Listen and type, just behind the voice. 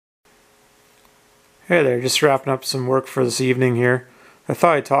Hey there, just wrapping up some work for this evening here. I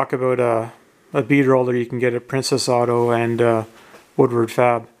thought I'd talk about a bead roller you can get at Princess Auto and Woodward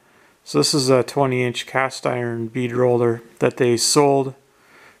Fab. So this is a 20-inch cast iron bead roller that they sold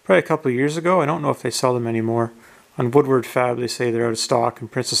probably a couple of years ago. I don't know if they sell them anymore. On Woodward Fab they say they're out of stock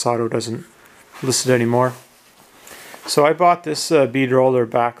and Princess Auto doesn't list it anymore. So I bought this bead roller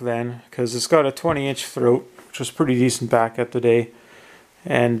back then because it's got a 20-inch throat, which was pretty decent back at the day.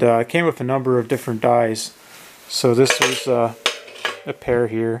 And it came with a number of different dies. So this was a pair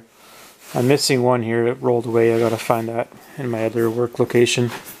here. I'm missing one here that rolled away. I gotta find that in my other work location.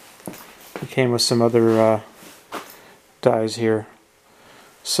 It came with some other dies here.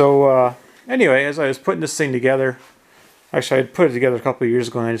 So anyway, as I was putting this thing together, actually I put it together a couple of years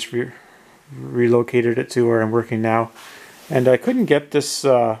ago and I just relocated it to where I'm working now. And I couldn't get this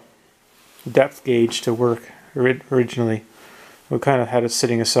depth gauge to work originally. We kind of had it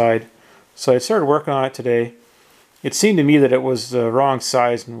sitting aside. So I started working on it today. It seemed to me that it was the wrong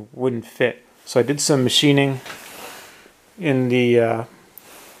size and wouldn't fit. So I did some machining in the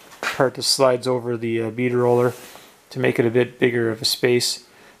part that slides over the bead roller to make it a bit bigger of a space.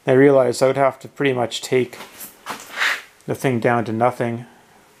 And I realized I would have to pretty much take the thing down to nothing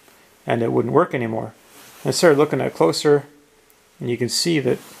and it wouldn't work anymore. I started looking at it closer and you can see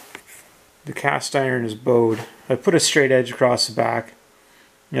that the cast iron is bowed. I put a straight edge across the back.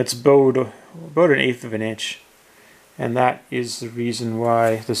 It's bowed about 1/8 of an inch. And that is the reason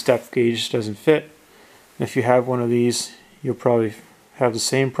why this depth gauge doesn't fit. And if you have one of these, you'll probably have the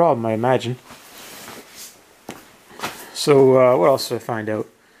same problem, I imagine. So what else did I find out?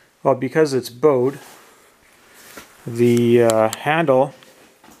 Well, because it's bowed, the handle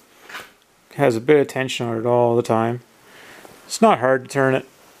has a bit of tension on it all the time. It's not hard to turn it,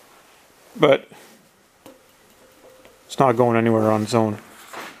 but it's not going anywhere on its own.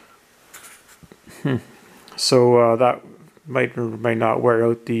 So that might or might not wear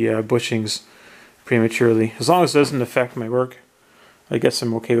out the bushings prematurely. As long as it doesn't affect my work, I guess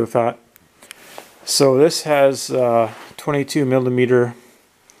I'm okay with that. So this has 22mm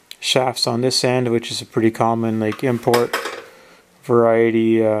shafts on this end, which is a pretty common like import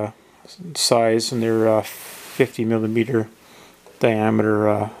variety size, and they're 50mm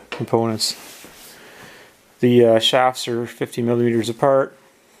diameter components. The shafts are 50mm apart,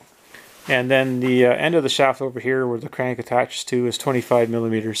 and then the end of the shaft over here where the crank attaches to is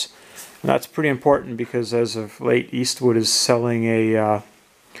 25mm. And that's pretty important because as of late Eastwood is selling a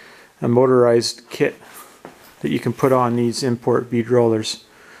motorized kit that you can put on these import bead rollers.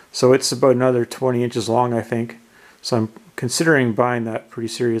 So it's about another 20 inches long, I think. So I'm considering buying that pretty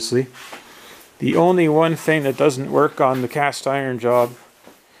seriously. The only one thing that doesn't work on the cast iron job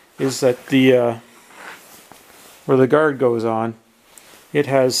is that the where the guard goes on, it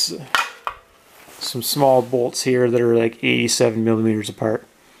has some small bolts here that are like 87mm apart.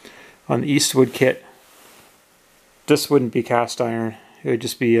 On the Eastwood kit, this wouldn't be cast iron, it would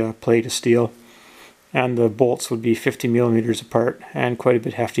just be a plate of steel, and the bolts would be 50mm apart and quite a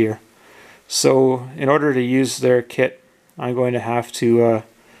bit heftier. So in order to use their kit, I'm going to have to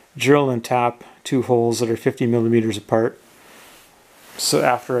drill and tap 2 holes that are 50mm apart. So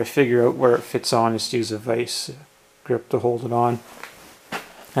after I figure out where it fits on, just use a vice grip to hold it on.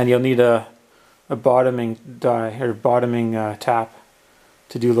 And you'll need a bottoming die or bottoming tap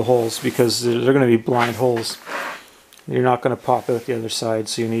to do the holes, because they're going to be blind holes. You're not going to pop out the other side,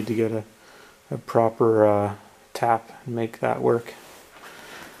 so you need to get a proper tap and make that work.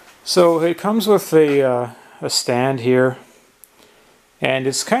 So it comes with a stand here, and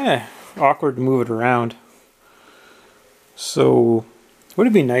it's kind of awkward to move it around. So would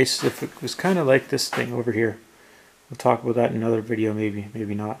it be nice if it was kind of like this thing over here? We'll talk about that in another video,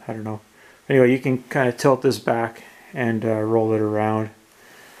 maybe not, I don't know. Anyway, you can kind of tilt this back and roll it around.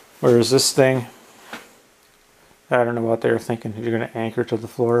 Whereas this thing, I don't know what they're thinking. You're going to anchor to the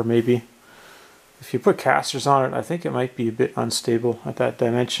floor, maybe. If you put casters on it, I think it might be a bit unstable at that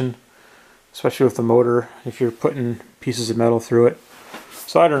dimension, especially with the motor, if you're putting pieces of metal through it.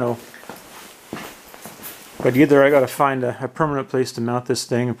 So I don't know. But either I got to find a permanent place to mount this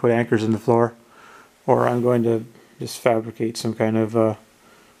thing and put anchors in the floor, or I'm going to just fabricate some kind of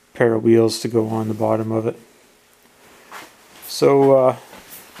pair of wheels to go on the bottom of it. So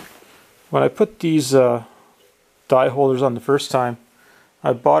when I put these die holders on the first time,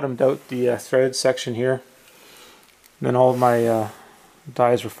 I bottomed out the threaded section here, and then all of my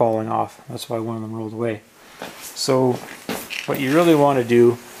dies were falling off. That's why one of them rolled away. So what you really want to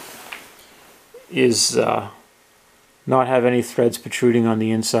do is not have any threads protruding on the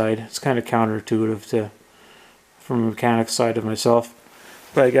inside. It's kind of counterintuitive from a mechanic side of myself.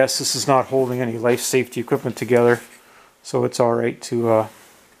 But I guess this is not holding any life safety equipment together, so it's alright to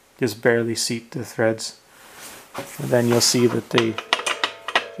just barely seat the threads. And then you'll see that they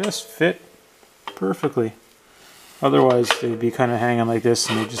just fit perfectly. Otherwise they'd be kind of hanging like this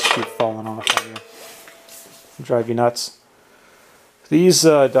and they just keep falling off on you. Drive you nuts. These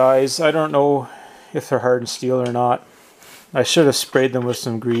dies, I don't know if they're hardened steel or not. I should have sprayed them with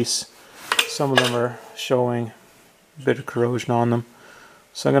some grease. Some of them are showing a bit of corrosion on them.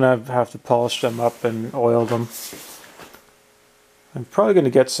 So I'm going to have to polish them up and oil them. I'm probably going to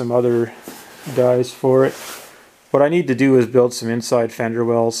get some other dies for it. What I need to do is build some inside fender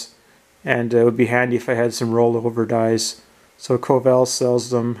wells, and it would be handy if I had some rollover dies. So Covell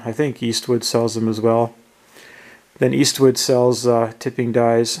sells them, I think Eastwood sells them as well. Then Eastwood sells tipping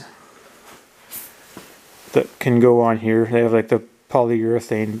dies that can go on here. They have like the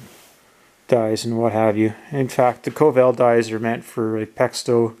polyurethane dies and what have you. In fact, the Covell dies are meant for like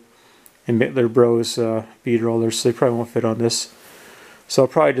Pexto and Mittler Bros bead rollers, so they probably won't fit on this. So I'll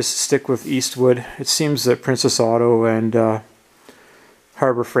probably just stick with Eastwood. It seems that Princess Auto and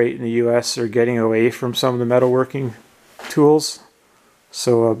Harbor Freight in the US are getting away from some of the metalworking tools.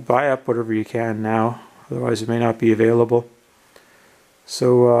 So buy up whatever you can now, otherwise it may not be available.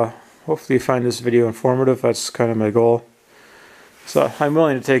 So hopefully you find this video informative. That's kind of my goal. So I'm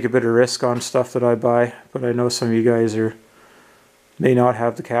willing to take a bit of risk on stuff that I buy, but I know some of you guys may not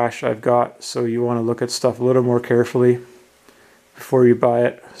have the cash I've got, so you want to look at stuff a little more carefully before you buy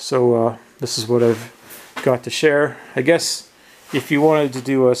it. So this is what I've got to share. I guess if you wanted to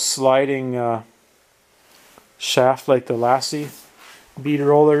do a sliding shaft like the Lassie bead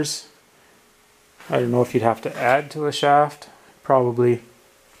rollers, I don't know if you'd have to add to a shaft. Probably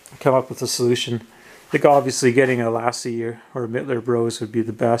come up with a solution. I think obviously getting a Lassie or Mittler Bros would be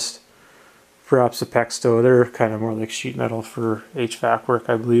the best. Perhaps a Pexto, they're kind of more like sheet metal for HVAC work,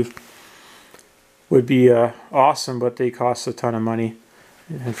 I believe. Would be awesome, but they cost a ton of money.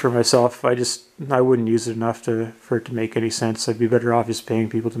 And for myself, I wouldn't use it enough for it to make any sense. I'd be better off just paying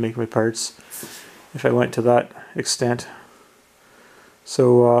people to make my parts if I went to that extent.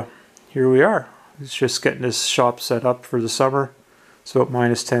 So here we are. It's just getting this shop set up for the summer. It's about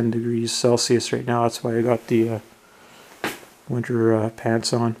 -10 degrees Celsius right now. That's why I got the winter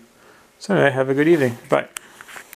pants on. So anyway, have a good evening. Bye.